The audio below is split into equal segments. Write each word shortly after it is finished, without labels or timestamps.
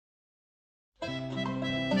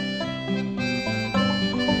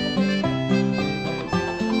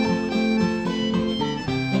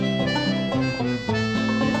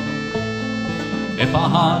If I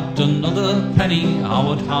had another penny, I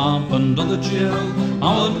would have another Jill.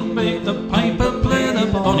 I would make the piper play the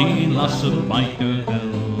bonny lass of Byker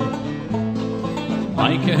Hill.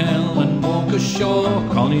 Byker Hill and walk ashore,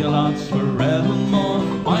 call your lads forevermore.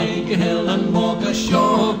 Byker Hill and walk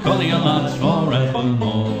ashore, call your lads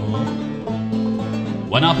forevermore.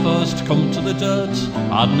 When I first come to the dirt,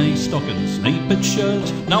 I'd nae stockings, nae pit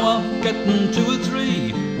shirt. Now I'm getting 2 or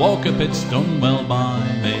 3, walk a pit's done well by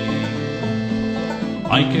me.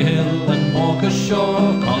 Byker Hill and walk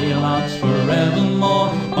ashore, call your lads forevermore.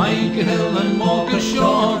 Byker Hill and walk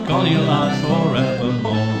ashore, call your lads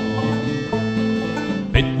forevermore.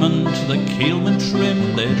 Pitmen to the keelmen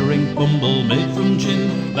trim, they drink bumble made from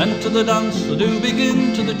gin. Then to the dance they do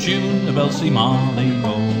begin, to the tune of Elsie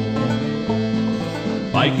Marley-O.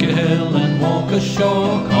 Byker Hill and walk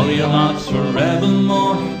ashore, call your lads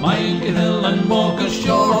forevermore. Byker Hill and walk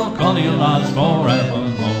ashore, call your lads forevermore.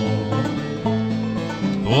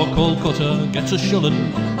 Poor Calcutta gets a shilling,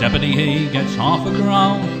 Deputy he gets half a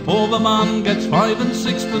crown. Overman gets 5 and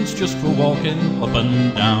 6pence just for walking up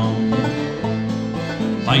and down.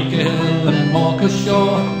 Byker Hill and walk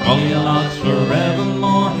ashore, call your lads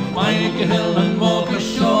forevermore. Byker Hill and walk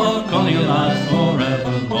ashore, call your lads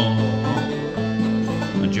forevermore.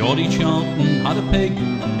 And Geordie Charlton had a pig,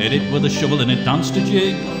 hit it with a shovel and it danced a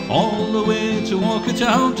jig, all the way to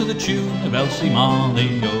Walkertown to the tune of Elsie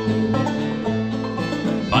Marley-O.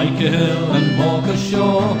 Byker Hill and walk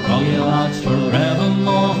ashore, call your lads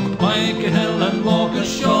forevermore. Byker Hill and walk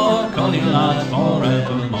ashore, call your lads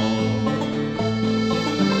forevermore.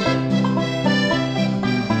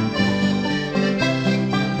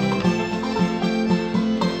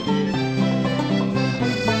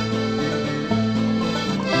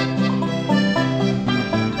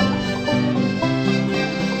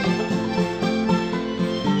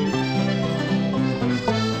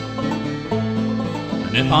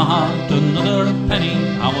 If I had another penny,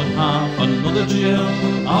 I would have another Jill.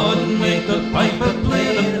 I would make the piper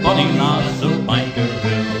play the bonny lass of Byker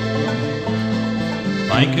Hill.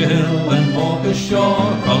 Byker Hill and walk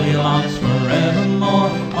ashore, call your lads forevermore.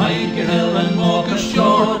 Byker Hill and walk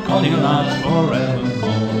ashore, call your lads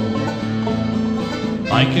forevermore.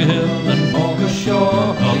 Byker Hill and walk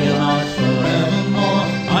ashore, call your lads forevermore.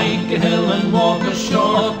 Byker Hill and walk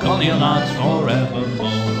ashore, call your lads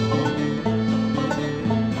forevermore.